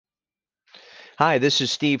Hi, this is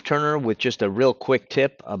Steve Turner with just a real quick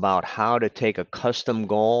tip about how to take a custom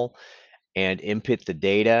goal and input the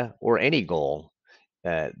data or any goal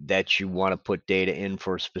that you want to put data in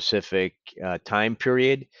for a specific time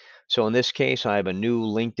period. So in this case, I have a new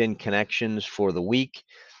LinkedIn connections for the week,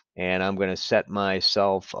 and I'm going to set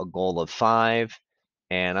myself a goal of 5.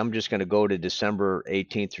 And I'm just going to go to December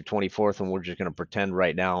 18th through 24th, and we're just going to pretend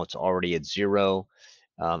right now it's already at 0.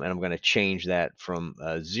 And I'm going to change that from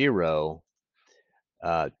 0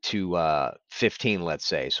 to 15, let's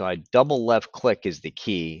say. So I double left click is the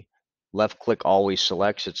key. Left click always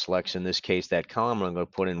selects. It selects, in this case, that column. I'm going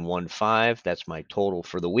to put in 1.5. That's my total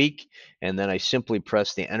for the week. And then I simply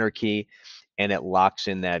press the enter key and it locks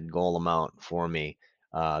in that goal amount for me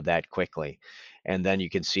that quickly. And then you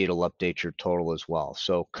can see it'll update your total as well.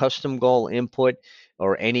 So custom goal input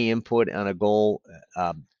or any input on a goal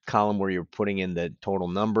column where you're putting in the total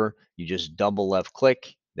number, you just double left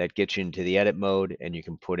click. That gets you into the edit mode and you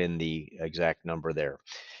can put in the exact number there.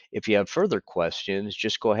 If you have further questions,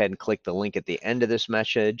 just go ahead and click the link at the end of this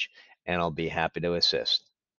message and I'll be happy to assist.